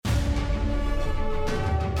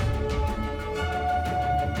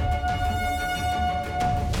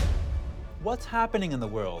what's happening in the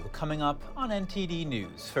world coming up on NTD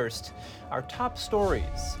News. First, our top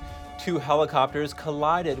stories. 2 helicopters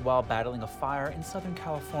collided while battling a fire in Southern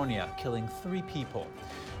California, killing 3 people.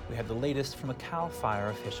 We have the latest from a CAL FIRE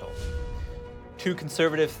official. 2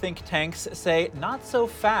 conservative think tanks say not so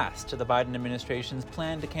fast to the Biden administration's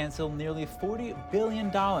plan to cancel nearly $40 billion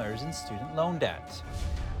in student loan debt.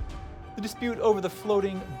 The dispute over the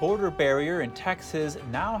floating border barrier in Texas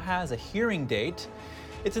now has a hearing date.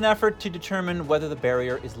 It's an effort to determine whether the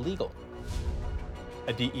barrier is legal.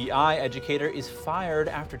 A DEI educator is fired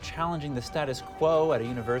after challenging the status quo at a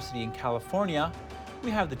university in California.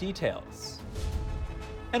 We have the details.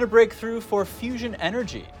 And a breakthrough for fusion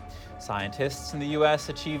energy. Scientists in the U.S.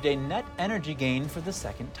 achieved a net energy gain for the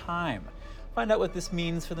second time. Find out what this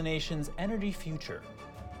means for the nation's energy future.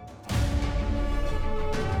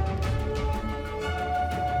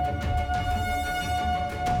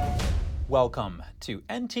 Welcome to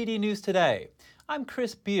NTD News Today. I'm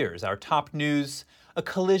Chris Beers. Our top news: a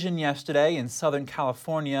collision yesterday in Southern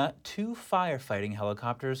California. 2 firefighting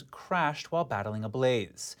helicopters crashed while battling a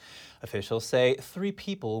blaze. Officials say 3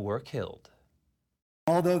 people were killed.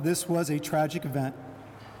 Although this was a tragic event,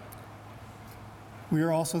 we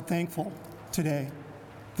are also thankful today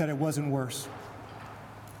that it wasn't worse.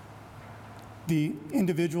 The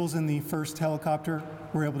individuals in the first helicopter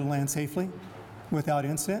were able to land safely without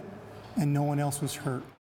incident, and no one else was hurt.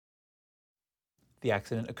 The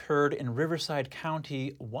accident occurred in Riverside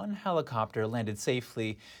County. 1 helicopter landed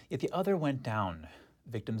safely, yet the other went down.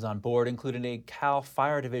 Victims on board included a CAL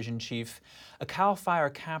FIRE division chief, a CAL FIRE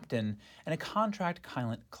captain, and a contract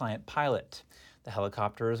client pilot. The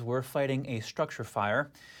helicopters were fighting a structure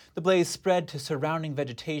fire. The blaze spread to surrounding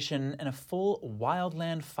vegetation, and a full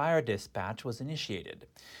wildland fire dispatch was initiated.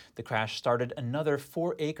 The crash started another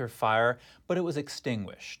 4-acre fire, but it was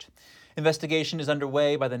extinguished. Investigation is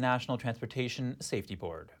underway by the National Transportation Safety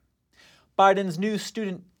Board. Biden's new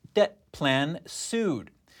student debt plan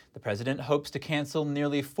sued. The president hopes to cancel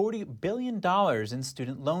nearly $40 billion in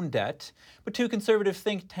student loan debt, but 2 conservative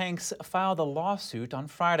think tanks filed a lawsuit on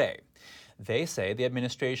Friday. They say the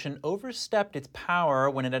administration overstepped its power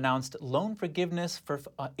when it announced loan forgiveness for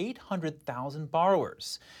 800,000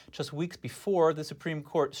 borrowers, just weeks before the Supreme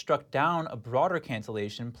Court struck down a broader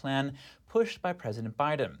cancellation plan pushed by President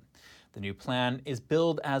Biden. The new plan is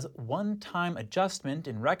billed as one-time adjustment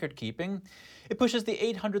in record-keeping. It pushes the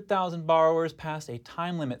 800,000 borrowers past a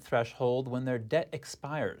time limit threshold when their debt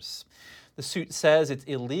expires. The suit says it's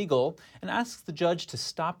illegal and asks the judge to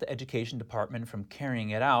stop the Education Department from carrying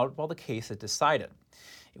it out while the case is decided.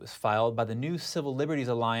 It was filed by the New Civil Liberties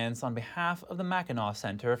Alliance on behalf of the Mackinac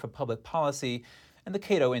Center for Public Policy and the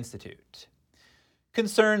Cato Institute.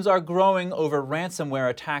 Concerns are growing over ransomware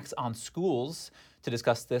attacks on schools. To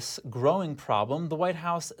discuss this growing problem, the White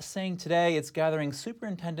House saying today it's gathering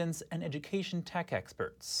superintendents and education tech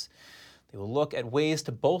experts. They will look at ways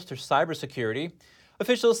to bolster cybersecurity.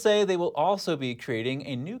 Officials say they will also be creating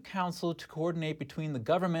a new council to coordinate between the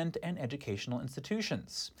government and educational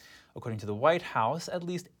institutions. According to the White House, at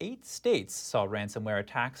least 8 states saw ransomware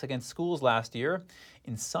attacks against schools last year.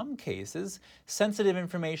 In some cases, sensitive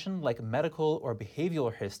information like medical or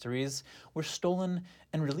behavioral histories were stolen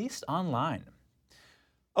and released online.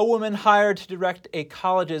 A woman hired to direct a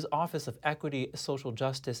college's Office of Equity, Social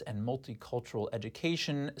Justice, and Multicultural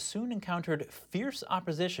Education soon encountered fierce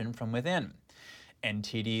opposition from within.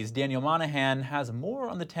 NTD's Daniel Monahan has more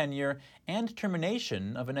on the tenure and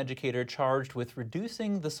termination of an educator charged with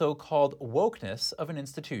reducing the so-called wokeness of an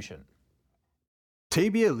institution.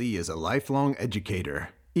 Tabia Lee is a lifelong educator.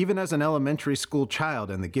 Even as an elementary school child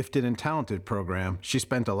in the Gifted and Talented program, she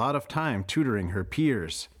spent a lot of time tutoring her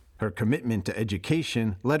peers. Her commitment to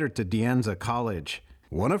education led her to De Anza College.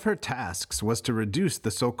 One of her tasks was to reduce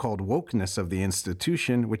the so-called wokeness of the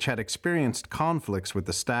institution, which had experienced conflicts with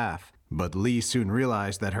the staff. But Lee soon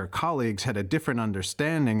realized that her colleagues had a different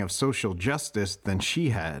understanding of social justice than she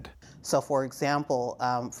had. So for example,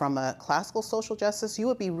 from a classical social justice, you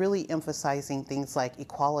would be really emphasizing things like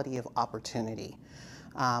equality of opportunity.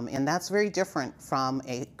 And that's very different from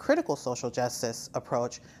a critical social justice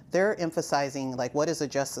approach. They're emphasizing, like, what is a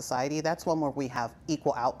just society? That's one where we have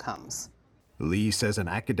equal outcomes. Lee says an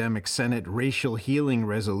academic Senate racial healing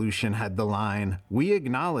resolution had the line, "We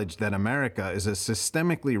acknowledge that America is a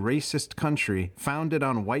systemically racist country founded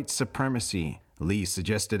on white supremacy." Lee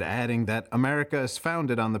suggested adding that America is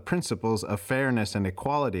founded on the principles of fairness and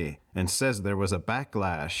equality, and says there was a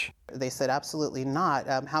backlash. They said, absolutely not.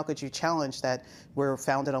 How could you challenge that we're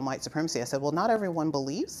founded on white supremacy? I said, well, not everyone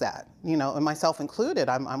believes that, and myself included.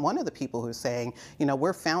 I'm one of the people who's saying,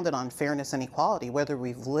 we're founded on fairness and equality. Whether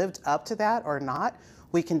we've lived up to that or not,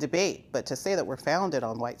 we can debate, but to say that we're founded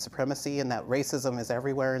on white supremacy and that racism is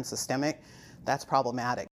everywhere and systemic, that's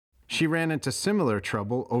problematic. She ran into similar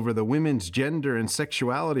trouble over the Women's Gender and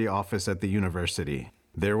Sexuality Office at the university.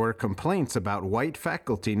 There were complaints about white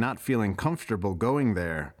faculty not feeling comfortable going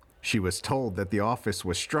there. She was told that the office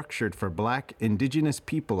was structured for Black, Indigenous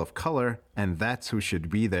people of color, and that's who should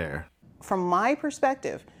be there. From my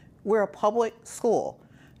perspective, we're a public school.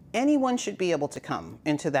 Anyone should be able to come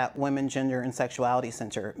into that Women, Gender, and Sexuality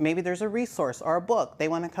Center. Maybe there's a resource or a book. They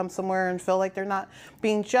want to come somewhere and feel like they're not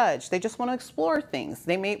being judged. They just want to explore things.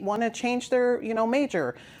 They may want to change their,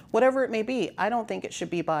 major, whatever it may be. I don't think it should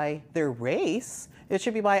be by their race. It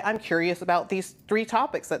should be by, I'm curious about these 3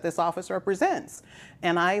 topics that this office represents.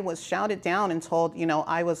 And I was shouted down and told,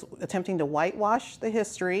 I was attempting to whitewash the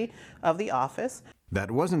history of the office.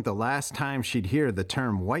 That wasn't the last time she'd hear the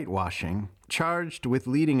term whitewashing. Charged with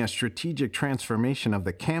leading a strategic transformation of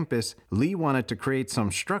the campus, Lee wanted to create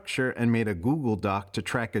some structure and made a Google Doc to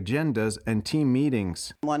track agendas and team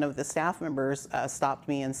meetings. One of the staff members stopped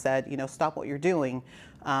me and said, stop what you're doing.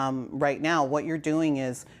 Right now, what you're doing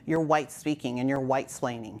is you're white speaking and you're white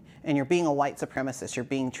splaining and you're being a white supremacist, you're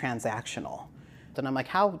being transactional. And I'm like,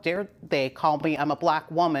 how dare they call me, I'm a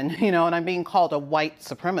Black woman, and I'm being called a white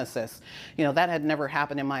supremacist. That had never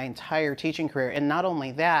happened in my entire teaching career. And not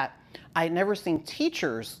only that, I had never seen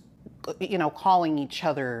teachers, calling each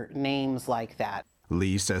other names like that.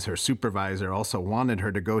 Lee says her supervisor also wanted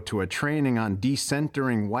her to go to a training on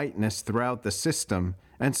decentering whiteness throughout the system,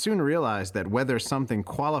 and soon realized that whether something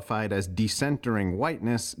qualified as decentering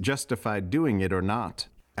whiteness justified doing it or not.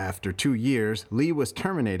 After 2 years, Lee was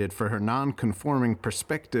terminated for her non-conforming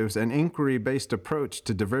perspectives and inquiry-based approach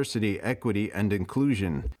to diversity, equity, and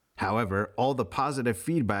inclusion. However, all the positive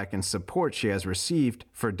feedback and support she has received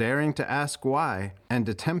for daring to ask why and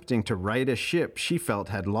attempting to right a ship she felt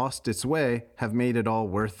had lost its way have made it all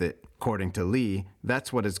worth it. According to Lee,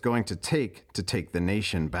 that's what it's going to take the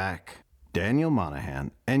nation back. Daniel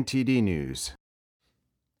Monahan, NTD News.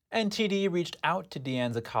 NTD reached out to De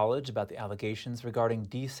Anza College about the allegations regarding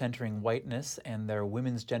decentering whiteness and their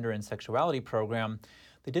Women's Gender and Sexuality program.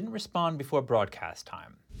 They didn't respond before broadcast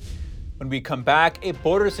time. When we come back, a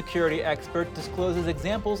border security expert discloses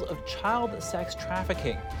examples of child sex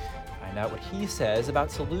trafficking. Find out what he says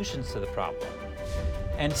about solutions to the problem.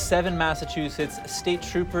 And 7 Massachusetts state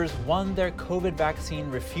troopers won their COVID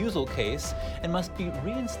vaccine refusal case and must be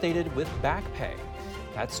reinstated with back pay.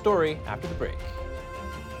 That story after the break.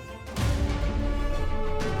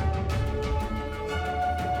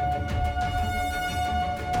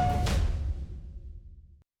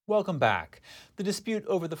 Welcome back. The dispute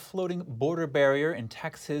over the floating border barrier in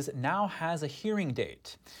Texas now has a hearing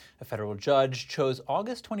date. A federal judge chose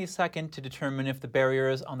August 22nd to determine if the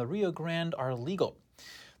barriers on the Rio Grande are legal.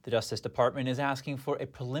 The Justice Department is asking for a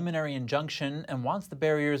preliminary injunction and wants the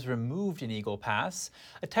barriers removed in Eagle Pass,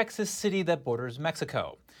 a Texas city that borders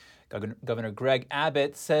Mexico. Governor Greg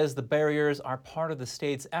Abbott says the barriers are part of the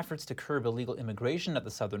state's efforts to curb illegal immigration at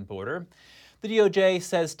the southern border. The DOJ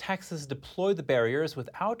says Texas deployed the barriers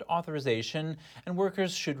without authorization and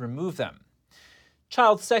workers should remove them.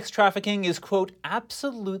 Child sex trafficking is, quote,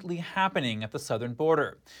 absolutely happening at the southern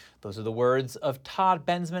border. Those are the words of Todd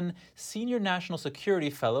Bensman, Senior National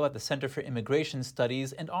Security Fellow at the Center for Immigration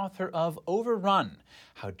Studies and author of Overrun: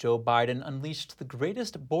 How Joe Biden Unleashed the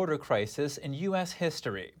Greatest Border Crisis in U.S.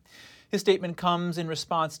 History. His statement comes in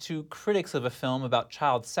response to critics of a film about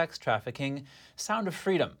child sex trafficking, Sound of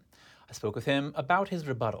Freedom. I spoke with him about his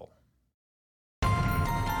rebuttal.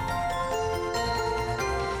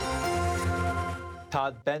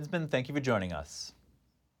 Todd Bensman, thank you for joining us.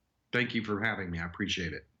 Thank you for having me. I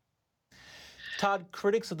appreciate it. Todd,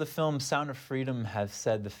 critics of the film Sound of Freedom have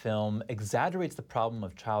said the film exaggerates the problem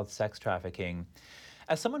of child sex trafficking.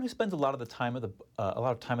 As someone who spends a lot of time at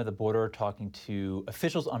the border talking to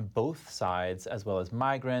officials on both sides, as well as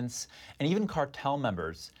migrants and even cartel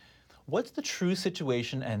members, what's the true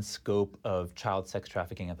situation and scope of child sex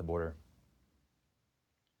trafficking at the border?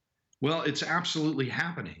 Well, it's absolutely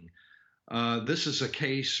happening. This is a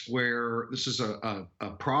case where this is a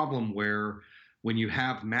problem where when you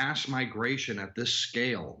have mass migration at this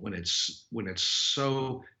scale, when it's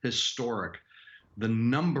so historic, the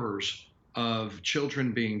numbers of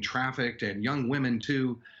children being trafficked and young women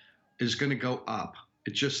too is going to go up.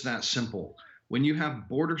 It's just that simple. When you have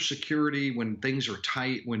border security, when things are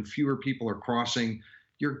tight, when fewer people are crossing,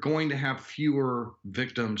 you're going to have fewer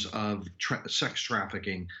victims of sex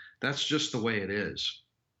trafficking. That's just the way it is.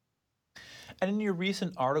 And in your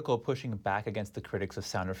recent article pushing back against the critics of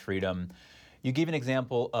Sound of Freedom, you gave an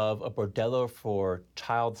example of a bordello for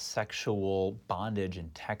child sexual bondage in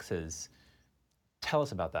Texas. Tell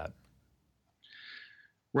us about that.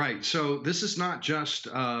 Right. So this is not just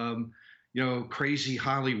crazy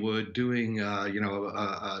Hollywood doing a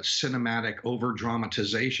cinematic over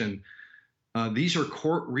dramatization. These are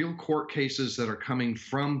real court cases that are coming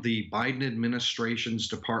from the Biden administration's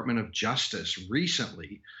Department of Justice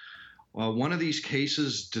recently. One of these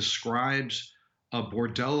cases describes a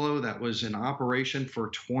bordello that was in operation for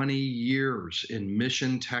 20 years in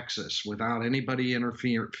Mission, Texas, without anybody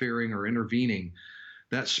interfering or intervening,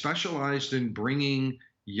 that specialized in bringing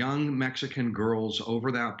young Mexican girls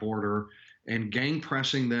over that border and gang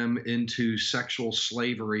pressing them into sexual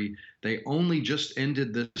slavery. They only just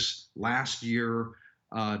ended this last year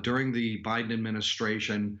during the Biden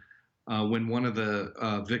administration when one of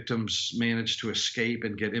the victims managed to escape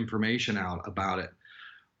and get information out about it.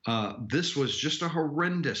 This was just a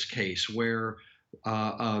horrendous case where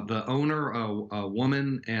the owner, a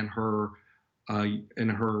woman, and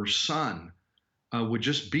her son would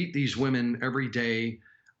just beat these women every day,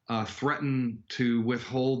 threaten to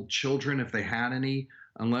withhold children if they had any,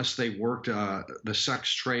 unless they worked the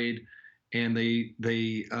sex trade, and they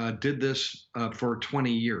did this for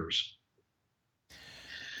 20 years.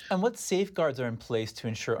 And what safeguards are in place to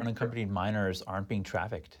ensure unaccompanied minors aren't being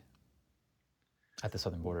trafficked at the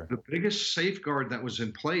southern border? The biggest safeguard that was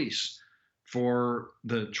in place for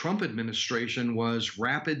the Trump administration was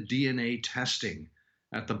rapid DNA testing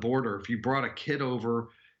at the border. If you brought a kid over,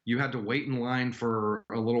 you had to wait in line for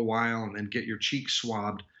a little while and then get your cheeks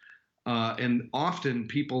swabbed. And often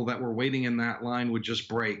people that were waiting in that line would just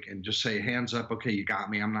break and just say, hands up, okay, you got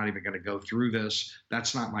me. I'm not even going to go through this.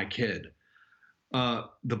 That's not my kid. The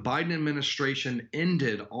Biden administration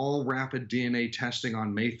ended all rapid DNA testing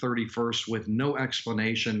on May 31st with no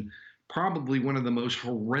explanation, probably one of the most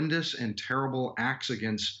horrendous and terrible acts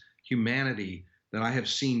against humanity that I have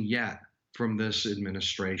seen yet from this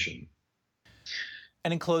administration.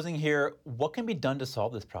 And in closing here, what can be done to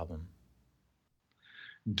solve this problem?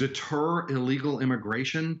 Deter illegal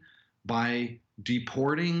immigration by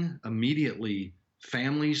deporting immediately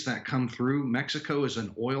families that come through. Mexico is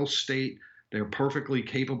an oil state. They're perfectly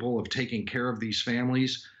capable of taking care of these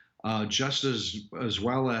families, just as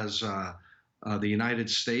well as the United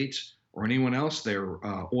States or anyone else. They're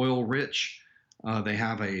oil rich. They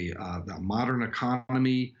have a modern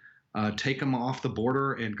economy. Take them off the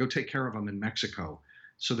border and go take care of them in Mexico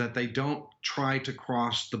so that they don't try to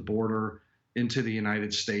cross the border into the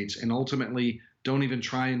United States and ultimately don't even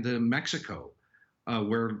try into Mexico,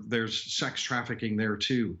 where there's sex trafficking there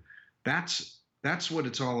too. That's what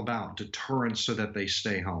it's all about, deterrence so that they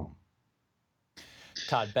stay home.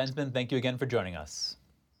 Todd Bensman, thank you again for joining us.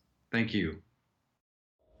 Thank you.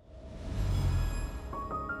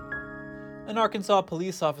 An Arkansas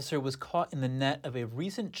police officer was caught in the net of a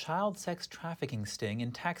recent child sex trafficking sting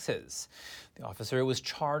in Texas. The officer was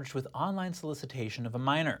charged with online solicitation of a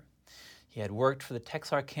minor. He had worked for the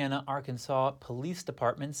Texarkana, Arkansas Police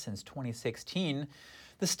Department since 2016.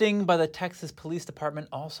 The sting by the Texas Police Department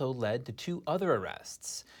also led to 2 other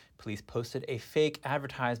arrests. Police posted a fake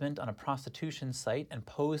advertisement on a prostitution site and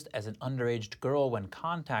posed as an underage girl when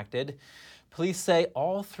contacted. Police say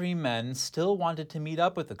all 3 men still wanted to meet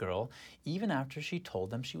up with the girl, even after she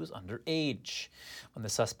told them she was underage. When the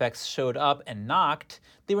suspects showed up and knocked,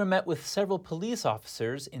 they were met with several police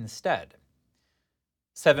officers instead.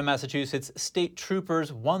 7 Massachusetts state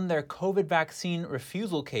troopers won their COVID vaccine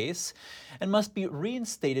refusal case and must be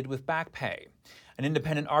reinstated with back pay. An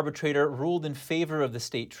independent arbitrator ruled in favor of the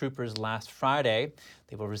state troopers last Friday.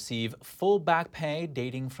 They will receive full back pay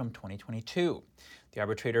dating from 2022. The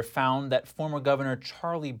arbitrator found that former Governor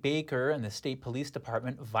Charlie Baker and the state police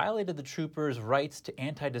department violated the troopers' rights to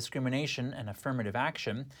anti-discrimination and affirmative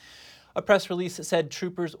action. A press release said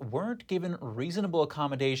troopers weren't given reasonable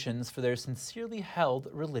accommodations for their sincerely held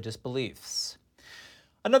religious beliefs.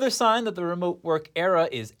 Another sign that the remote work era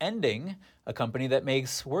is ending. A company that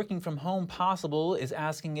makes working from home possible is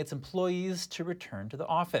asking its employees to return to the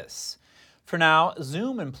office. For now,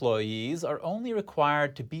 Zoom employees are only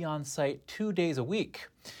required to be on site 2 days a week.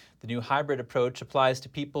 The new hybrid approach applies to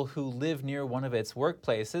people who live near one of its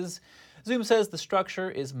workplaces. Zoom says the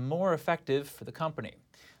structure is more effective for the company.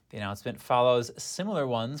 The announcement follows similar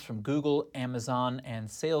ones from Google, Amazon, and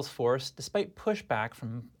Salesforce, despite pushback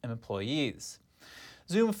from employees.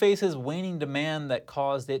 Zoom faces waning demand that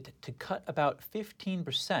caused it to cut about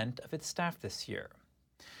 15% of its staff this year.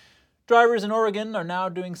 Drivers in Oregon are now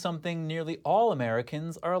doing something nearly all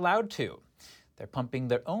Americans are allowed to. They're pumping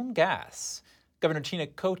their own gas. Governor Tina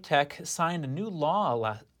Kotek signed a new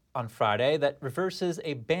law on Friday that reverses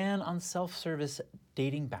a ban on self-service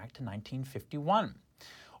dating back to 1951.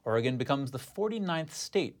 Oregon becomes the 49th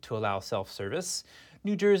state to allow self-service.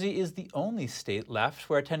 New Jersey is the only state left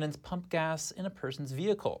where attendants pump gas in a person's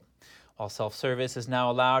vehicle. While self-service is now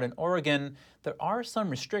allowed in Oregon, there are some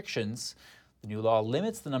restrictions. The new law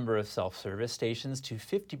limits the number of self-service stations to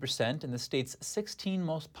 50% in the state's 16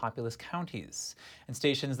 most populous counties, and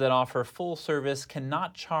stations that offer full service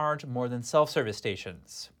cannot charge more than self-service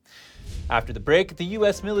stations. After the break, the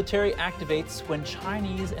U.S. military activates when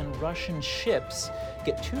Chinese and Russian ships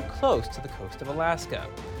get too close to the coast of Alaska.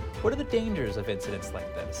 What are the dangers of incidents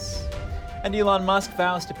like this? And Elon Musk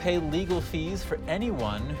vows to pay legal fees for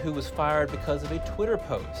anyone who was fired because of a Twitter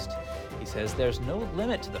post. He says there's no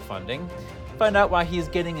limit to the funding. Find out why he is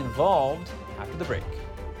getting involved after the break.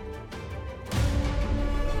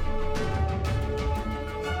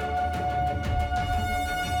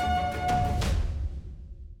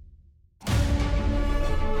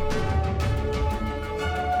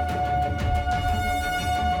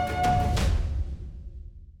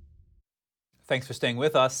 Thanks for staying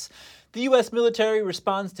with us. The U.S. military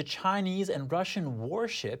responds to Chinese and Russian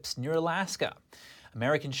warships near Alaska.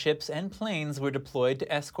 American ships and planes were deployed to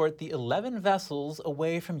escort the 11 vessels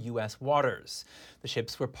away from U.S. waters. The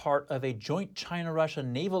ships were part of a joint China-Russia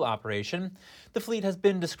naval operation. The fleet has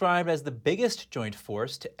been described as the biggest joint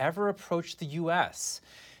force to ever approach the U.S.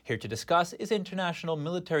 Here to discuss is international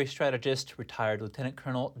military strategist, retired Lieutenant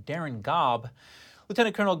Colonel Darren Gobb.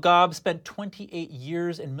 Lieutenant Colonel Gobb spent 28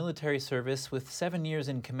 years in military service with 7 years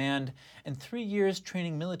in command and 3 years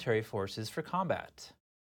training military forces for combat.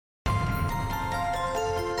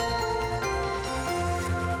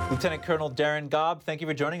 Lieutenant Colonel Darren Gobb, thank you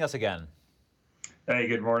for joining us again. Hey,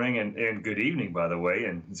 good morning and good evening, by the way,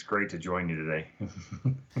 and it's great to join you today.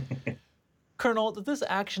 Colonel, does this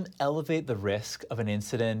action elevate the risk of an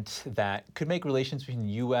incident that could make relations between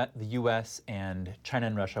the U.S. and China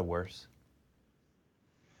and Russia worse?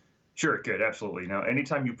 Sure, it could, absolutely. Now,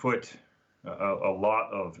 anytime you put a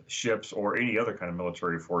lot of ships or any other kind of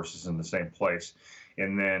military forces in the same place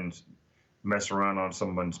and then mess around on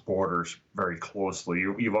someone's borders very closely,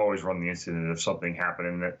 you've always run the incident of something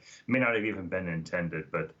happening that may not have even been intended.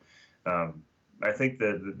 But I think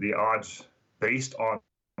that the odds based on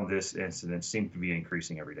this incident seem to be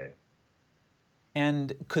increasing every day.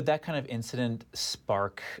 And could that kind of incident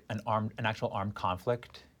spark an actual armed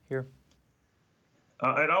conflict here?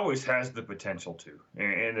 It always has the potential to,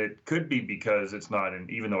 and it could be because it's not,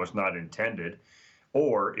 even though it's not intended,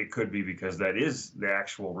 or it could be because that is the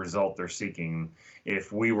actual result they're seeking.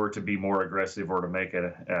 If we were to be more aggressive or to make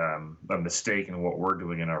a mistake in what we're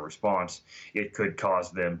doing in our response, it could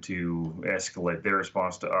cause them to escalate their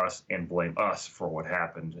response to us and blame us for what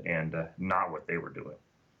happened and not what they were doing.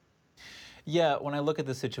 Yeah, when I look at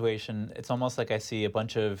the situation, it's almost like I see a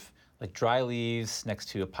bunch of dry leaves next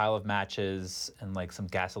to a pile of matches and some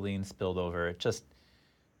gasoline spilled over. It just,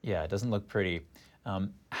 yeah, it doesn't look pretty.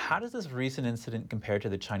 How does this recent incident compare to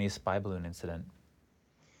the Chinese spy balloon incident?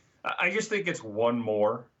 I just think it's one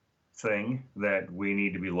more thing that we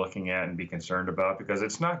need to be looking at and be concerned about, because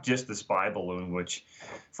it's not just the spy balloon, which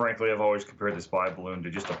frankly I've always compared the spy balloon to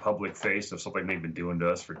just a public face of something they've been doing to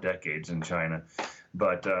us for decades in China.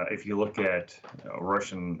 But if you look at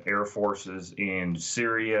Russian air forces in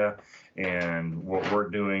Syria and what we're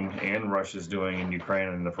doing and Russia's doing in Ukraine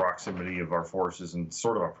and the proximity of our forces and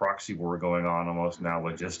sort of a proxy war going on almost now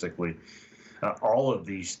logistically, all of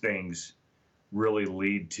these things really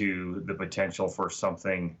lead to the potential for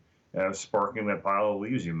something sparking that pile of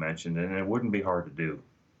leaves you mentioned, and it wouldn't be hard to do.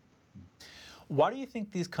 Why do you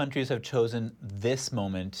think these countries have chosen this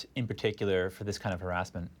moment in particular for this kind of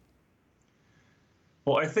harassment?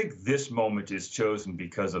 Well, I think this moment is chosen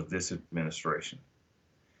because of this administration.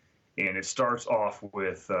 And it starts off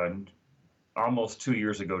with almost 2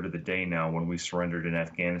 years ago to the day now when we surrendered in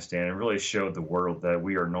Afghanistan and really showed the world that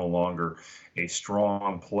we are no longer a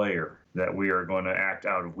strong player, that we are going to act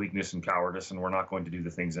out of weakness and cowardice, and we're not going to do the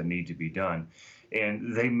things that need to be done.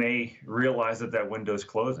 And they may realize that that window is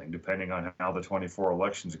closing, depending on how the 24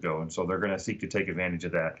 elections go. And so they're going to seek to take advantage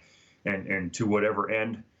of that. And to whatever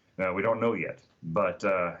end, we don't know yet. But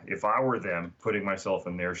if I were them, putting myself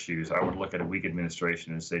in their shoes, I would look at a weak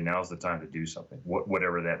administration and say, now's the time to do something,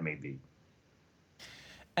 whatever that may be.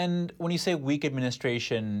 And when you say weak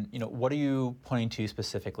administration, what are you pointing to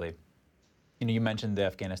specifically? You mentioned the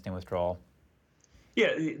Afghanistan withdrawal.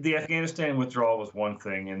 Yeah, the Afghanistan withdrawal was one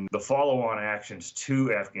thing, and the follow-on actions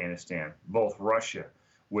to Afghanistan, both Russia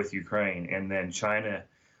with Ukraine and then China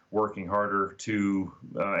working harder to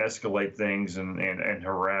escalate things and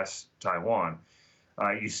harass Taiwan.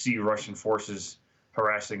 You see Russian forces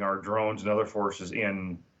harassing our drones and other forces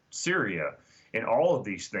in Syria. And all of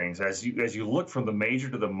these things, as you look from the major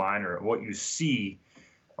to the minor, what you see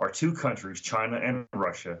are two countries, China and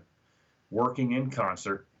Russia, working in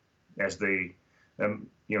concert as they,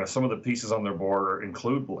 some of the pieces on their border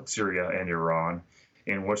include Syria and Iran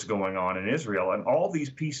and what's going on in Israel. And all these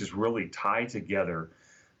pieces really tie together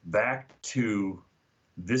back to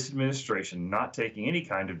this administration not taking any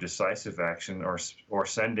kind of decisive action or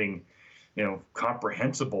sending,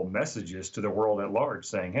 comprehensible messages to the world at large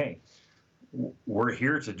saying, hey, we're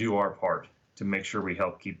here to do our part to make sure we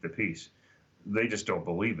help keep the peace. They just don't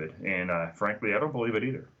believe it. And frankly, I don't believe it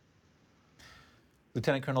either.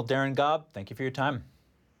 Lieutenant Colonel Darren Gobb, thank you for your time.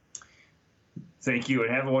 Thank you,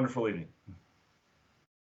 and have a wonderful evening.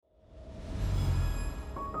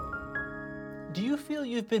 Do you feel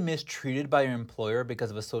you've been mistreated by your employer because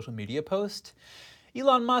of a social media post?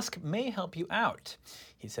 Elon Musk may help you out.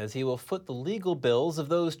 He says he will foot the legal bills of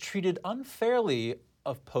those treated unfairly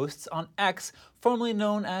of posts on X, formerly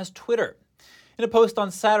known as Twitter. In a post on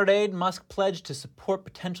Saturday, Musk pledged to support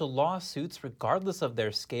potential lawsuits regardless of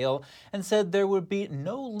their scale and said there would be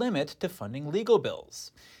no limit to funding legal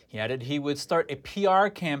bills. He added he would start a PR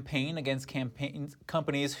campaign against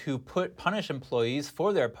companies who punish employees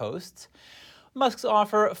for their posts. Musk's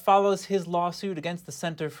offer follows his lawsuit against the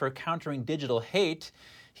Center for Countering Digital Hate.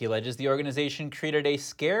 He alleges the organization created a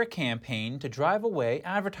scare campaign to drive away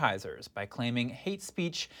advertisers by claiming hate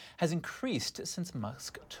speech has increased since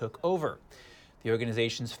Musk took over. The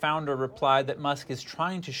organization's founder replied that Musk is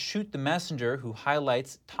trying to shoot the messenger who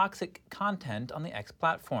highlights toxic content on the X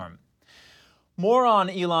platform. More on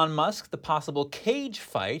Elon Musk, the possible cage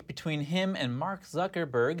fight between him and Mark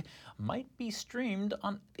Zuckerberg might be streamed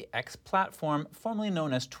on the X platform, formerly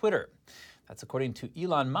known as Twitter. That's according to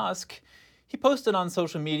Elon Musk. He posted on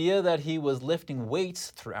social media that he was lifting weights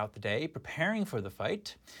throughout the day, preparing for the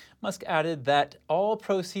fight. Musk added that all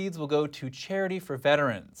proceeds will go to charity for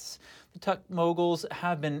veterans. The tech moguls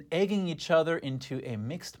have been egging each other into a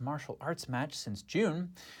mixed martial arts match since June,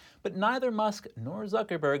 but neither Musk nor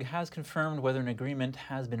Zuckerberg has confirmed whether an agreement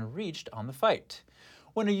has been reached on the fight.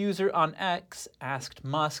 When a user on X asked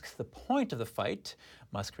Musk the point of the fight,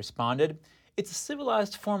 Musk responded, "It's a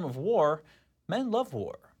civilized form of war. Men love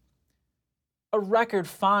war." A record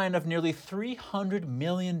fine of nearly $300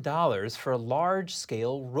 million for a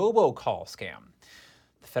large-scale robocall scam.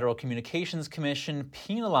 The Federal Communications Commission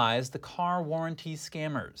penalized the car warranty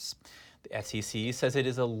scammers. The FCC says it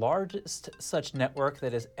is the largest such network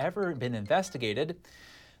that has ever been investigated.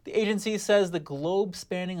 The agency says the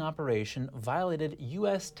globe-spanning operation violated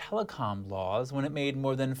U.S. telecom laws when it made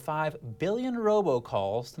more than 5 billion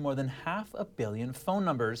robocalls to more than 500 million phone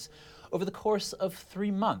numbers over the course of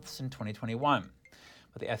 3 months in 2021.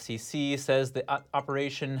 But the FCC says the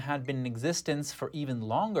operation had been in existence for even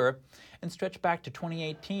longer and stretched back to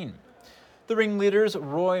 2018. The ringleaders,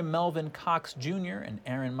 Roy Melvin Cox Jr. and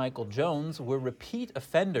Aaron Michael Jones, were repeat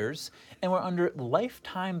offenders and were under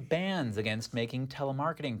lifetime bans against making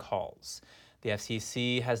telemarketing calls. The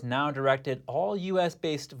FCC has now directed all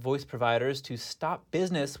U.S.-based voice providers to stop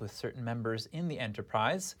business with certain members in the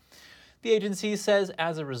enterprise. The agency says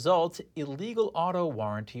as a result, illegal auto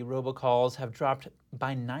warranty robocalls have dropped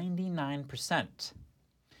by 99%.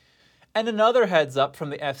 And another heads up from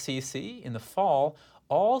the FCC, in the fall,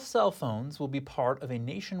 all cell phones will be part of a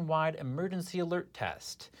nationwide emergency alert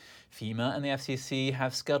test. FEMA and the FCC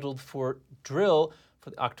have scheduled for drill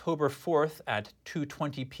for October 4th at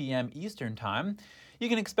 2:20 p.m. Eastern Time. You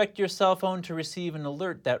can expect your cell phone to receive an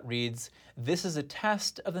alert that reads, "This is a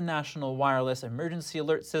test of the National Wireless Emergency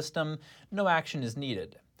Alert System. No action is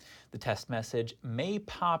needed." The test message may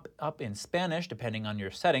pop up in Spanish depending on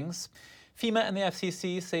your settings. FEMA and the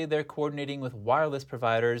FCC say they're coordinating with wireless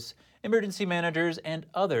providers, emergency managers, and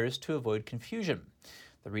others to avoid confusion.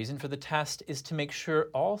 The reason for the test is to make sure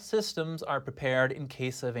all systems are prepared in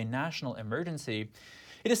case of a national emergency.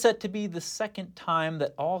 It is set to be the second time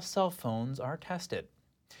that all cell phones are tested.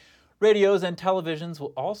 Radios and televisions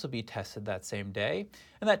will also be tested that same day,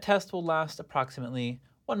 and that test will last approximately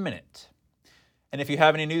 1 minute. And if you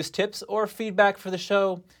have any news tips or feedback for the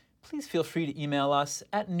show, please feel free to email us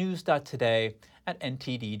at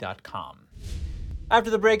news.today@ntd.com.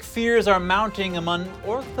 After the break, fears are mounting among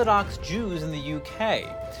Orthodox Jews in the UK.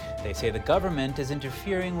 They say the government is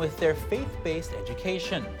interfering with their faith-based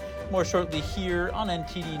education. More shortly here on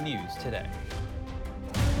NTD News Today.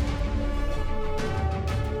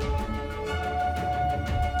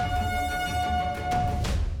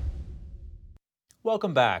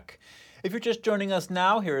 Welcome back. If you're just joining us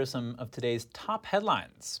now, here are some of today's top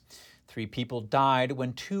headlines. 3 people died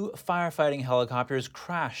when 2 firefighting helicopters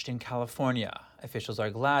crashed in California. Officials are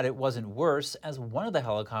glad it wasn't worse, as one of the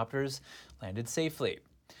helicopters landed safely.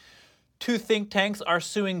 Two think tanks are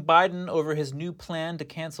suing Biden over his new plan to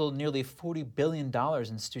cancel nearly $40 billion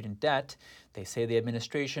in student debt. They say the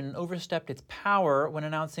administration overstepped its power when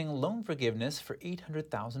announcing loan forgiveness for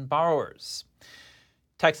 800,000 borrowers.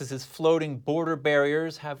 Texas's floating border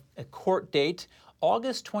barriers have a court date,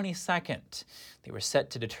 August 22nd. They were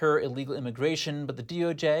set to deter illegal immigration, but the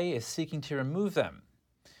DOJ is seeking to remove them.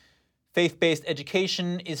 Faith-based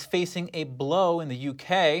education is facing a blow in the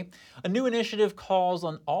UK. A new initiative calls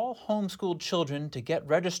on all homeschooled children to get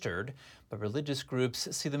registered, but religious groups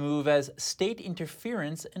see the move as state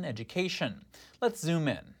interference in education. Let's zoom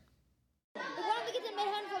in.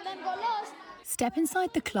 Step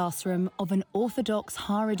inside the classroom of an Orthodox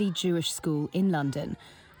Haredi Jewish school in London,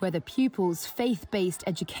 where the pupils' faith-based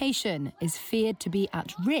education is feared to be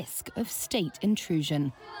at risk of state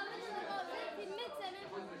intrusion.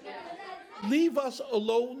 Leave us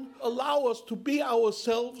alone, allow us to be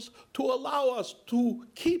ourselves, to allow us to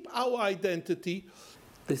keep our identity.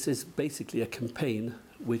 This is basically a campaign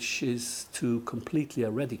which is to completely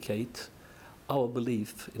eradicate our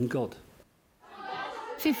belief in God.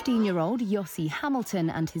 15-year-old Yossi Hamilton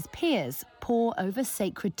and his peers pore over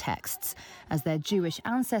sacred texts, as their Jewish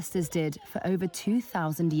ancestors did for over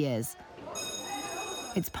 2,000 years.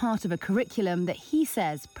 It's part of a curriculum that he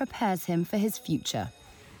says prepares him for his future.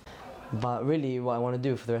 But really, what I want to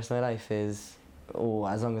do for the rest of my life is,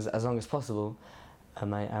 as long as possible,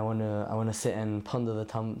 I want to sit and ponder the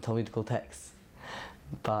Talmudical texts.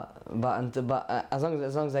 But as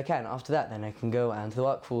long as I can, after that, then I can go out into the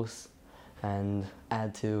workforce and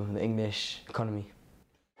add to the English economy.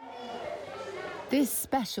 This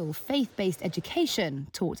special faith-based education,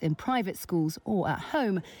 taught in private schools or at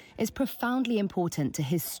home, is profoundly important to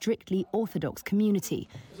his strictly Orthodox community.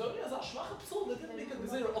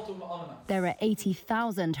 There are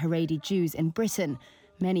 80,000 Haredi Jews in Britain,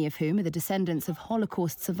 many of whom are the descendants of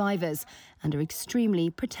Holocaust survivors and are extremely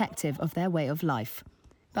protective of their way of life.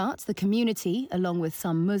 But the community, along with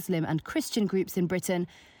some Muslim and Christian groups in Britain,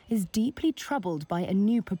 is deeply troubled by a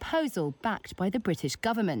new proposal backed by the British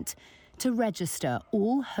government to register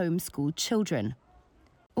all homeschooled children.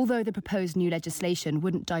 Although the proposed new legislation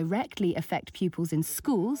wouldn't directly affect pupils in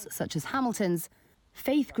schools, such as Hamilton's,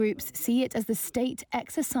 faith groups see it as the state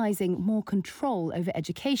exercising more control over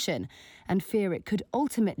education and fear it could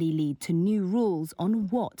ultimately lead to new rules on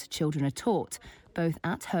what children are taught, both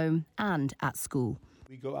at home and at school.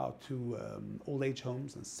 We go out to old-age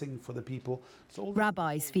homes and sing for the people.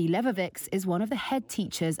 Rabbi Zvi Levovics is one of the head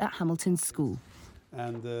teachers at Hamilton's school.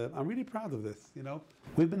 And I'm really proud of this, you know.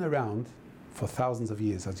 We've been around for thousands of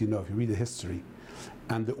years, as you know, if you read the history.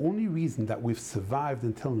 And the only reason that we've survived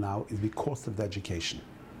until now is because of the education.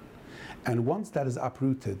 And once that is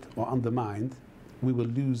uprooted or undermined, we will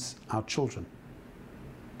lose our children.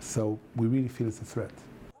 So we really feel it's a threat.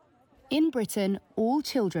 In Britain, all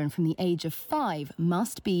children from the age of 5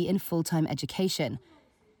 must be in full-time education.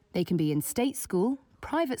 They can be in state school,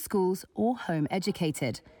 private schools, or home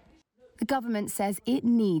educated. The government says it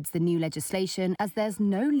needs the new legislation as there's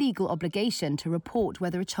no legal obligation to report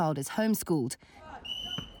whether a child is homeschooled.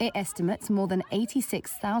 It estimates more than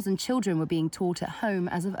 86,000 children were being taught at home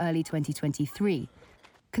as of early 2023.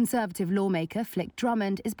 Conservative lawmaker Flick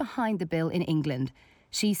Drummond is behind the bill in England.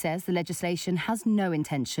 She says the legislation has no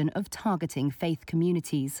intention of targeting faith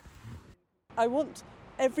communities. I want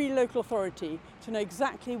every local authority to know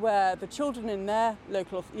exactly where the children in their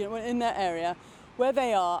local, in their area, where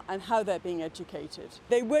they are and how they're being educated.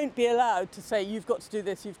 They won't be allowed to say, you've got to do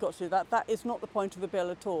this, you've got to do that. That is not the point of the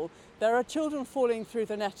bill at all. There are children falling through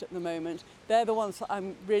the net at the moment. They're the ones that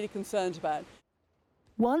I'm really concerned about.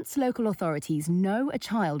 Once local authorities know a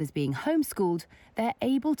child is being homeschooled, they're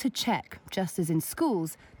able to check, just as in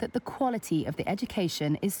schools, that the quality of the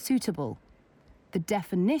education is suitable. The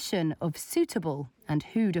definition of suitable and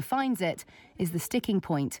who defines it is the sticking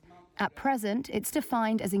point. At present, it's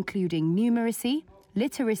defined as including numeracy,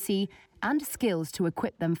 literacy, and skills to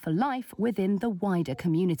equip them for life within the wider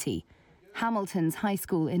community. Hamilton's High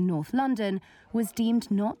School in North London was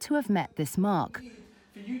deemed not to have met this mark.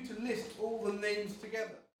 For you to list all the names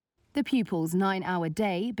together. The pupil's 9-hour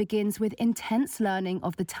day begins with intense learning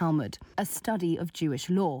of the Talmud, a study of Jewish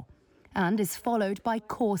law, and is followed by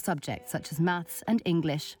core subjects such as maths and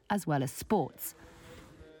English, as well as sports.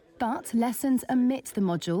 But lessons omit the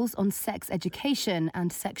modules on sex education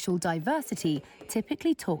and sexual diversity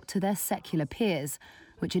typically taught to their secular peers,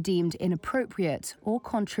 which are deemed inappropriate or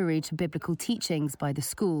contrary to biblical teachings by the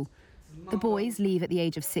school. The boys leave at the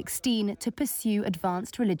age of 16 to pursue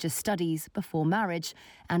advanced religious studies before marriage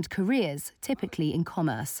and careers, typically in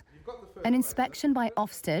commerce. An inspection by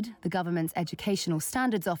Ofsted, the government's educational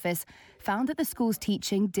standards office, found that the school's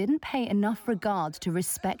teaching didn't pay enough regard to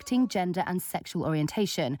respecting gender and sexual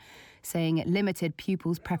orientation, saying it limited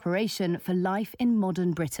pupils' preparation for life in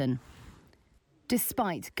modern Britain.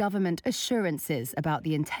 Despite government assurances about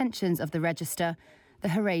the intentions of the register, the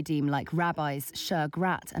Haredim, like rabbis Shur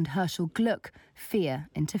Grat and Herschel Gluck, fear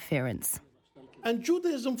interference. And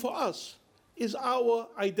Judaism for us is our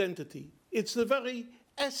identity. It's the very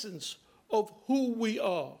essence of who we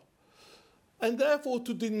are. And therefore,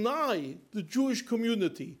 to deny the Jewish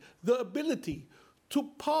community the ability to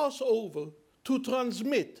pass over, to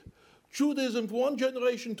transmit Judaism from one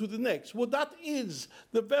generation to the next, well, that is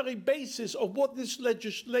the very basis of what this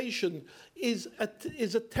legislation is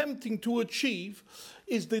attempting to achieve,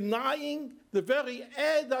 is denying the very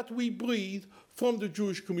air that we breathe from the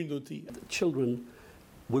Jewish community. Children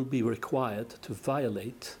will be required to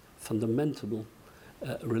violate fundamental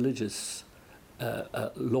religious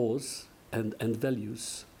laws and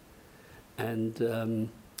values. And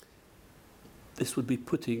this would be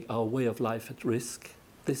putting our way of life at risk.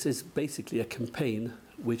 This is basically a campaign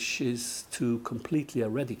which is to completely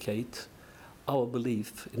eradicate our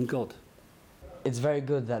belief in God. It's very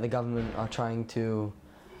good that the government are trying to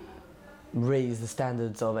raise the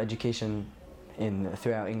standards of education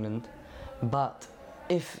throughout England, but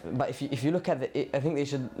if you look at I think they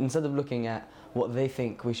should, instead of looking at what they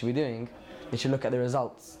think we should be doing, they should look at the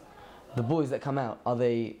results. The boys that come out, are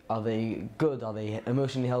they good? Are they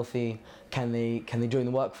emotionally healthy? Can they join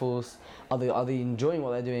the workforce? Are they enjoying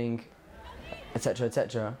what they're doing, etc.,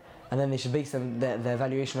 etc.? And then they should base their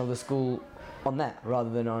evaluation of the school on that, rather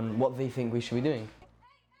than on what they think we should be doing.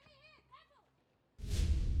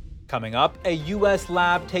 Coming up, a U.S.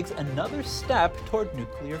 lab takes another step toward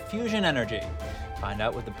nuclear fusion energy. Find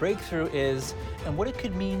out what the breakthrough is and what it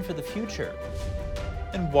could mean for the future.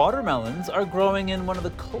 And watermelons are growing in one of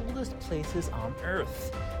the coldest places on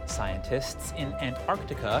Earth. Scientists in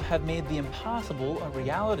Antarctica have made the impossible a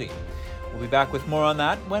reality. We'll be back with more on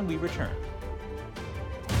that when we return.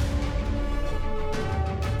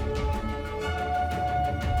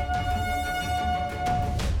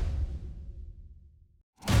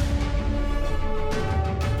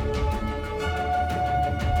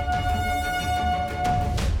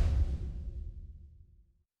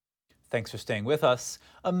 Thanks for staying with us.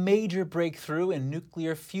 A major breakthrough in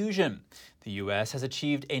nuclear fusion. The U.S. has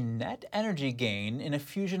achieved a net energy gain in a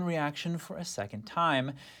fusion reaction for a second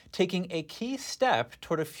time, taking a key step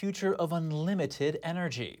toward a future of unlimited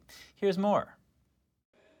energy. Here's more.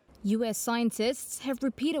 U.S. scientists have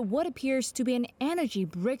repeated what appears to be an energy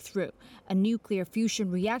breakthrough, a nuclear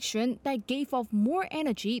fusion reaction that gave off more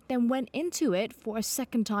energy than went into it for a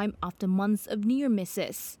second time after months of near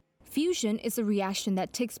misses. Fusion is a reaction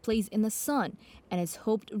that takes place in the sun, and it's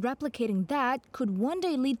hoped replicating that could one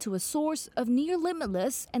day lead to a source of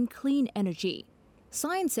near-limitless and clean energy.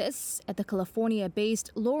 Scientists at the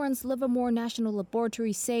California-based Lawrence Livermore National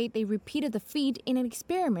Laboratory say they repeated the feat in an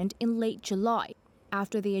experiment in late July,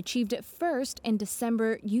 after they achieved it first in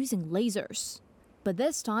December using lasers. But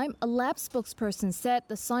this time, a lab spokesperson said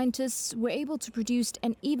the scientists were able to produce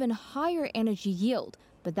an even higher energy yield,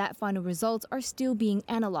 but that final results are still being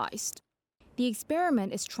analyzed. The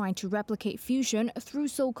experiment is trying to replicate fusion through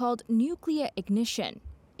so-called nuclear ignition.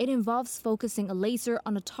 It involves focusing a laser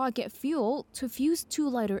on a target fuel to fuse two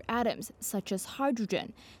lighter atoms, such as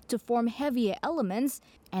hydrogen, to form heavier elements,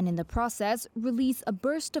 and in the process, release a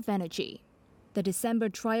burst of energy. The December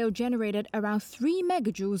trial generated around 3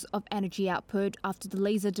 megajoules of energy output after the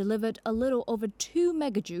laser delivered a little over 2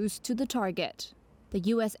 megajoules to the target. The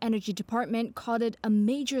U.S. Energy Department called it a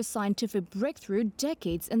major scientific breakthrough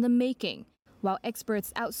decades in the making. While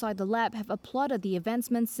experts outside the lab have applauded the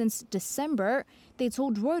advancements since December, they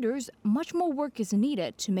told Reuters much more work is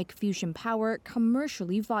needed to make fusion power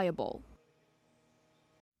commercially viable.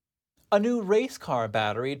 A new race car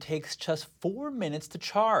battery takes just 4 minutes to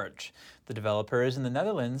charge. The developers in the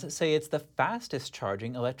Netherlands say it's the fastest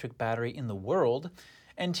charging electric battery in the world.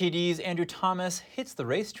 NTD's Andrew Thomas hits the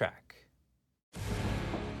racetrack.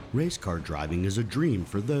 Race car driving is a dream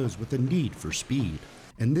for those with a need for speed,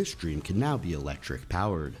 and this dream can now be electric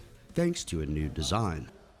powered, thanks to a new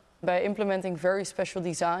design. By implementing very special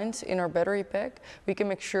designs in our battery pack, we can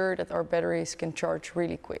make sure that our batteries can charge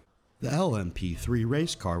really quick. The LMP3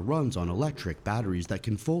 race car runs on electric batteries that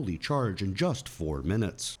can fully charge in just 4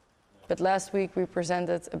 minutes. But last week we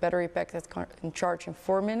presented a battery pack that can charge in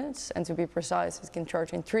 4 minutes, and to be precise, it can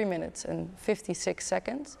charge in 3 minutes and 56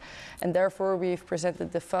 seconds. And therefore we've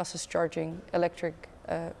presented the fastest charging electric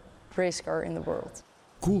race car in the world.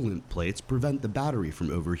 Coolant plates prevent the battery from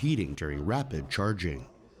overheating during rapid charging.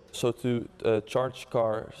 So to charge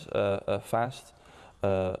cars fast,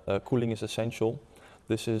 cooling is essential.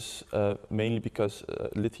 This is mainly because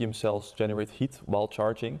lithium cells generate heat while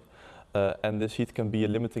charging, and this heat can be a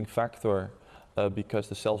limiting factor because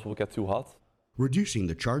the cells will get too hot. Reducing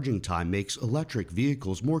the charging time makes electric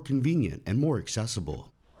vehicles more convenient and more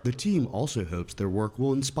accessible. The team also hopes their work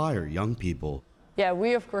will inspire young people. Yeah,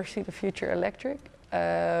 we of course see the future electric.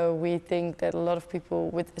 We think that a lot of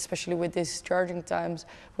people, especially with these charging times,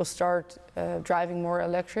 will start driving more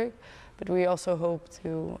electric. But we also hope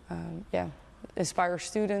to inspire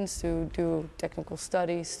students to do technical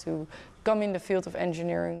studies, to come in the field of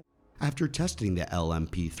engineering. After testing the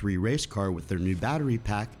LMP3 race car with their new battery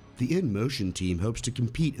pack, the InMotion team hopes to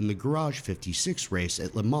compete in the Garage 56 race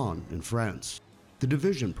at Le Mans in France. The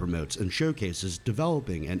division promotes and showcases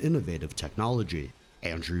developing and innovative technology.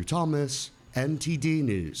 Andrew Thomas, NTD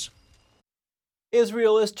News.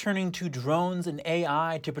 Israel is turning to drones and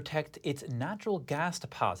AI to protect its natural gas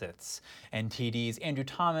deposits. NTD's Andrew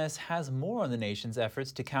Thomas has more on the nation's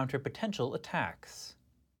efforts to counter potential attacks.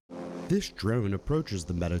 This drone approaches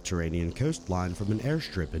the Mediterranean coastline from an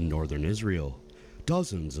airstrip in northern Israel.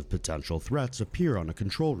 Dozens of potential threats appear on a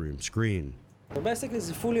control room screen. Basically, it's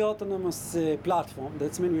a fully autonomous platform.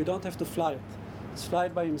 That means you don't have to fly it. It's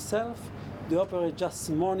flying by himself. The operator just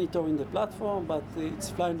monitoring the platform, but it's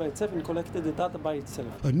flying by itself and collecting the data by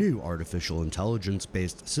itself. A new artificial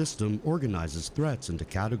intelligence-based system organizes threats into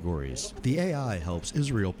categories. The AI helps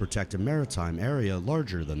Israel protect a maritime area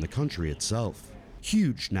larger than the country itself.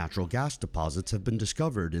 Huge natural gas deposits have been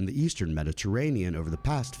discovered in the eastern Mediterranean over the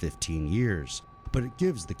past 15 years, but it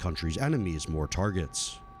gives the country's enemies more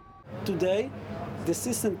targets. Today, the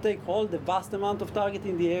system takes all the vast amount of target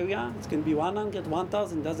in the area. It can be 100,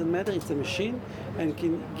 1,000, doesn't matter. It's a machine and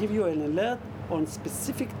can give you an alert on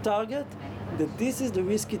specific target that this is the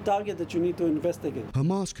risky target that you need to investigate.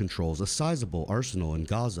 Hamas controls a sizable arsenal in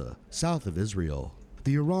Gaza, south of Israel.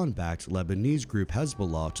 The Iran-backed Lebanese group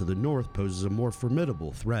Hezbollah to the north poses a more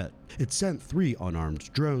formidable threat. It sent 3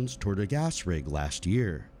 unarmed drones toward a gas rig last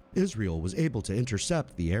year. Israel was able to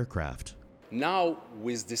intercept the aircraft. Now,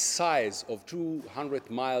 with the size of 200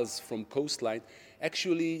 miles from coastline,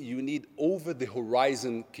 actually you need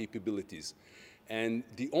over-the-horizon capabilities. And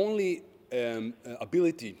the only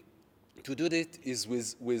ability to do that is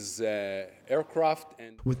with aircraft.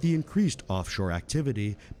 And with the increased offshore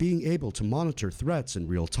activity, being able to monitor threats in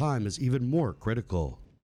real time is even more critical.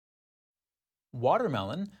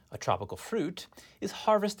 Watermelon, a tropical fruit, is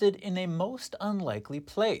harvested in a most unlikely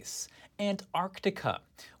place, Antarctica,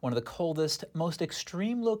 one of the coldest, most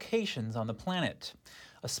extreme locations on the planet.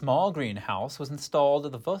 A small greenhouse was installed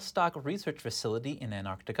at the Vostok Research Facility in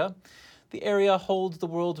Antarctica. The area holds the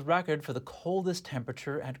world's record for the coldest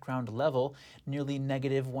temperature at ground level, nearly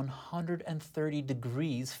negative 130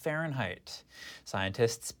 degrees Fahrenheit.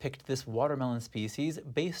 Scientists picked this watermelon species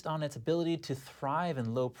based on its ability to thrive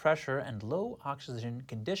in low pressure and low oxygen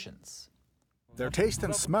conditions. Their taste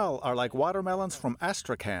and smell are like watermelons from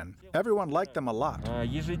Astrakhan. Everyone liked them a lot.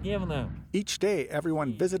 Each day,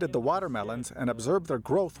 everyone visited the watermelons and observed their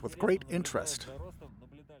growth with great interest.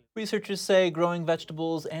 Researchers say growing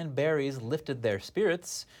vegetables and berries lifted their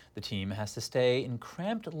spirits. The team has to stay in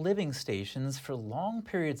cramped living stations for long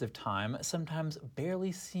periods of time, sometimes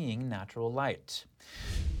barely seeing natural light.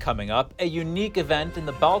 Coming up, a unique event in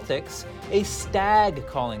the Baltics, a stag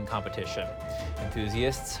calling competition.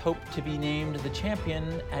 Enthusiasts hope to be named the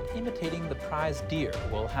champion at imitating the prize deer.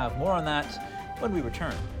 We'll have more on that when we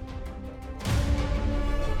return.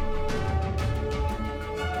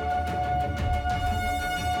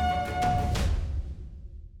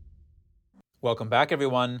 Welcome back,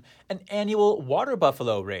 everyone. An annual water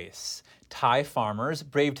buffalo race. Thai farmers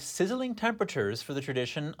braved sizzling temperatures for the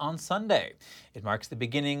tradition on Sunday. It marks the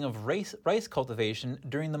beginning of rice cultivation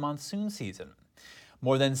during the monsoon season.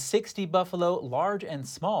 More than 60 buffalo, large and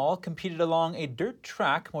small, competed along a dirt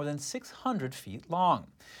track more than 600 feet long.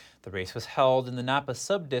 The race was held in the Napa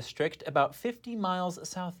sub-district about 50 miles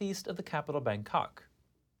southeast of the capital, Bangkok.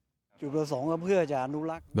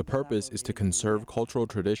 The purpose is to conserve cultural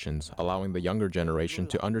traditions, allowing the younger generation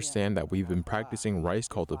to understand that we've been practicing rice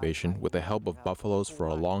cultivation with the help of buffaloes for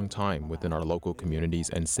a long time within our local communities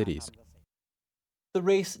and cities. The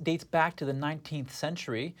race dates back to the 19th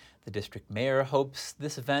century. The district mayor hopes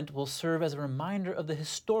this event will serve as a reminder of the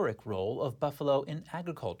historic role of buffalo in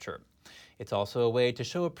agriculture. It's also a way to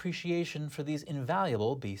show appreciation for these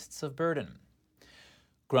invaluable beasts of burden.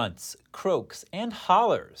 Grunts, croaks, and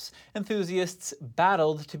hollers. Enthusiasts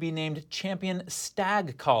battled to be named champion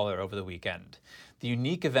stag caller over the weekend. The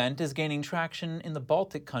unique event is gaining traction in the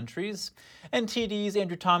Baltic countries. NTD's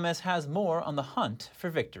Andrew Thomas has more on the hunt for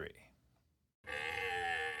victory.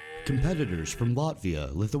 Competitors from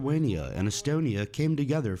Latvia, Lithuania, and Estonia came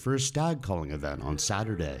together for a stag calling event on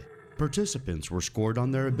Saturday. Participants were scored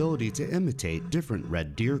on their ability to imitate different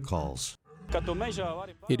red deer calls.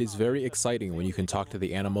 It is very exciting when you can talk to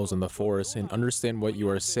the animals in the forest and understand what you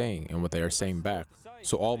are saying and what they are saying back.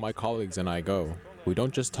 So all my colleagues and I go. We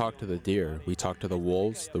don't just talk to the deer, we talk to the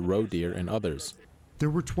wolves, the roe deer, and others. There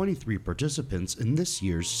were 23 participants in this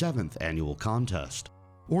year's 7th annual contest.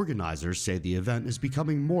 Organizers say the event is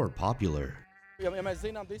becoming more popular.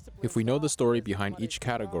 If we know the story behind each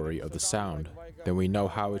category of the sound, then we know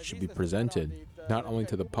how it should be presented, not only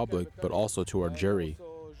to the public, but also to our jury.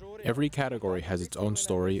 Every category has its own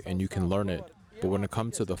story and you can learn it, but when it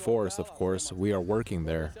comes to the forest, of course, we are working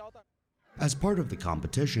there. As part of the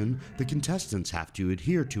competition, the contestants have to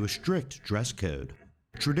adhere to a strict dress code.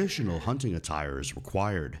 Traditional hunting attire is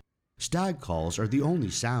required. Stag calls are the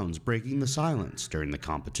only sounds breaking the silence during the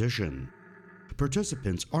competition.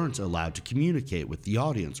 Participants aren't allowed to communicate with the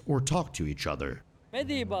audience or talk to each other.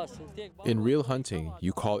 In real hunting,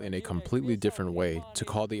 you call in a completely different way to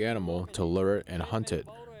call the animal to lure it and hunt it.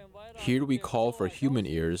 Here we call for human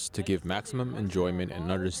ears to give maximum enjoyment and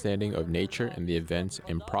understanding of nature and the events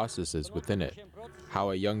and processes within it, how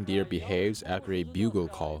a young deer behaves after a bugle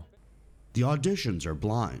call. The auditions are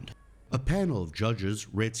blind. A panel of judges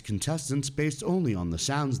rates contestants based only on the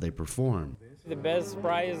sounds they perform. The best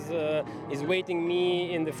prize is waiting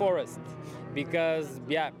me in the forest because,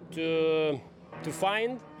 to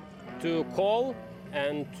find, to call,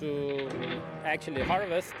 and to actually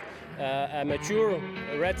harvest a mature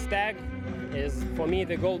red stag is, for me,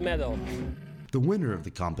 the gold medal. The winner of the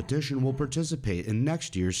competition will participate in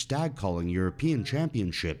next year's Stag Calling European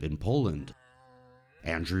Championship in Poland.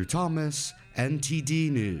 Andrew Thomas, NTD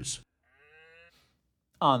News.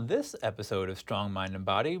 On this episode of Strong Mind and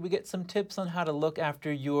Body, we get some tips on how to look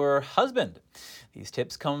after your husband. These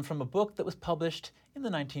tips come from a book that was published in the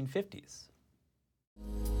 1950s.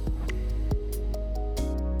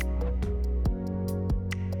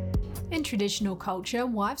 In traditional culture,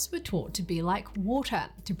 wives were taught to be like water,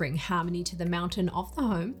 to bring harmony to the mountain of the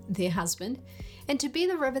home, their husband, and to be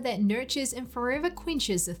the river that nurtures and forever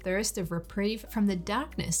quenches the thirst of reprieve from the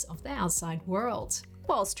darkness of the outside world.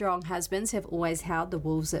 While strong husbands have always held the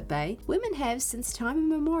wolves at bay, women have since time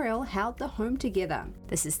immemorial held the home together.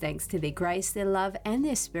 This is thanks to their grace, their love, and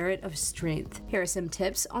their spirit of strength. Here are some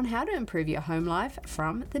tips on how to improve your home life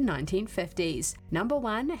from the 1950s. Number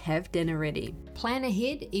 1, have dinner ready. Plan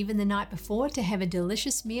ahead, even the night before, to have a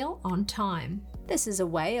delicious meal on time. This is a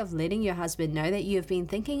way of letting your husband know that you have been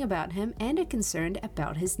thinking about him and are concerned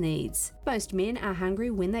about his needs. Most men are hungry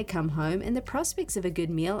when they come home, and the prospects of a good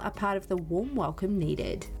meal are part of the warm welcome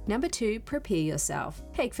needed. Number 2, prepare yourself.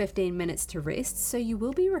 Take 15 minutes to rest so you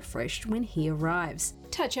will be refreshed when he arrives.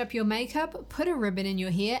 Touch up your makeup, put a ribbon in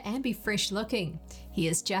your hair, and be fresh looking. He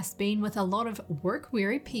has just been with a lot of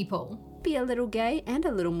work-weary people. Be a little gay and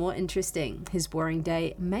a little more interesting. His boring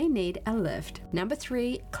day may need a lift. Number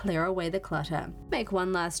 3, clear away the clutter. Make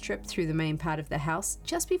one last trip through the main part of the house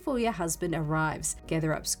just before your husband arrives.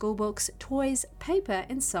 Gather up school books, toys, paper,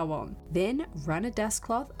 and so on. Then run a dust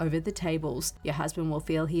cloth over the tables. Your husband will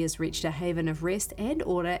feel he has reached a haven of rest and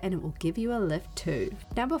order, and it will give you a lift too.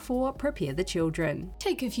 Number 4, prepare the children.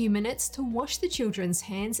 Take a few minutes to wash the children's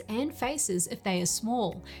hands and faces if they are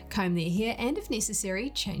small. Comb their hair and, if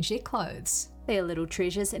necessary, change their clothes. They are little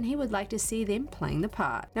treasures and he would like to see them playing the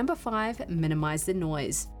part. Number 5, minimize the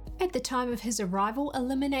noise. At the time of his arrival,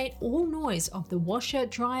 eliminate all noise of the washer,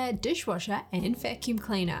 dryer, dishwasher, and vacuum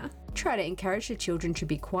cleaner. Try to encourage the children to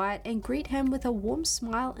be quiet and greet him with a warm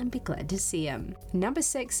smile and be glad to see him. Number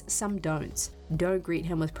 6, some don'ts. Don't greet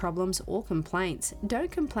him with problems or complaints. Don't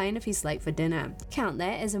complain if he's late for dinner. Count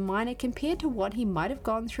that as a minor compared to what he might have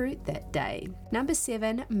gone through that day. Number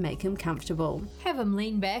 7, make him comfortable. Have him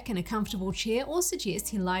lean back in a comfortable chair or suggest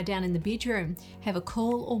he lie down in the bedroom. Have a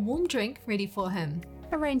cool or warm drink ready for him.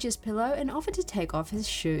 Arrange his pillow and offer to take off his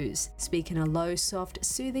shoes. Speak in a low, soft,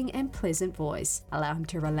 soothing, and pleasant voice. Allow him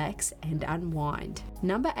to relax and unwind.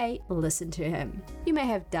 Number 8, listen to him. You may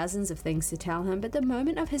have dozens of things to tell him, but the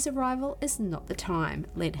moment of his arrival is not the time.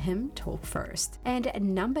 Let him talk first. And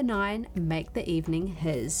number 9, make the evening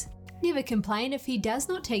his. Never complain if he does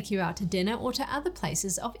not take you out to dinner or to other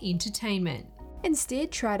places of entertainment.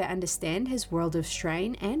 Instead, try to understand his world of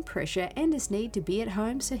strain and pressure and his need to be at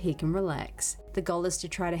home so he can relax. The goal is to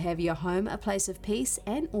try to have your home a place of peace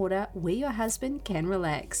and order where your husband can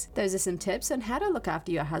relax. Those are some tips on how to look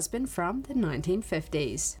after your husband from the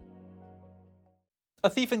 1950s. A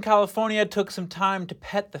thief in California took some time to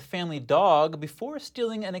pet the family dog before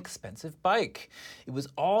stealing an expensive bike. It was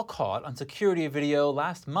all caught on security video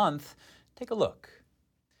last month. Take a look.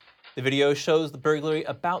 The video shows the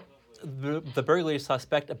burglary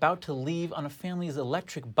suspect about to leave on a family's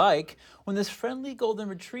electric bike when this friendly golden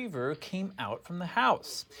retriever came out from the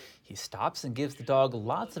house. He stops and gives the dog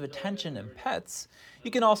lots of attention and pets. You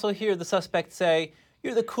can also hear the suspect say,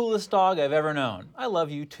 "You're the coolest dog I've ever known. I love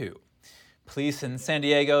you too." Police in San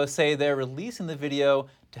Diego say they're releasing the video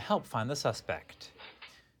to help find the suspect.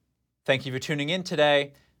 Thank you for tuning in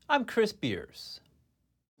today. I'm Chris Beers.